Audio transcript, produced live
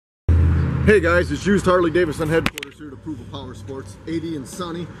Hey guys, it's used Harley Davidson headquarters here to Approval Power Sports. 80 and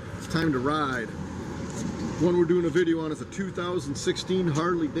sunny, it's time to ride. One we're doing a video on is a 2016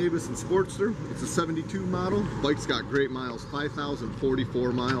 Harley Davidson Sportster. It's a 72 model. Bike's got great miles,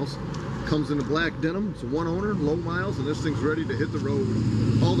 5,044 miles. Comes in a black denim. It's a one owner, low miles, and this thing's ready to hit the road.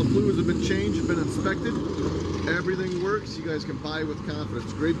 All the fluids have been changed, been inspected. Everything works. You guys can buy with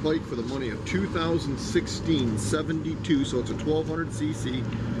confidence. Great bike for the money. A 2016 72, so it's a 1200cc.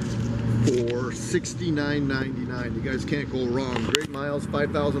 For $69.99. You guys can't go wrong. Great miles,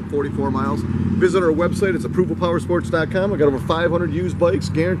 5,044 miles. Visit our website, it's approvalpowersports.com. I got over 500 used bikes,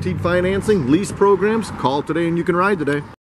 guaranteed financing, lease programs. Call today and you can ride today.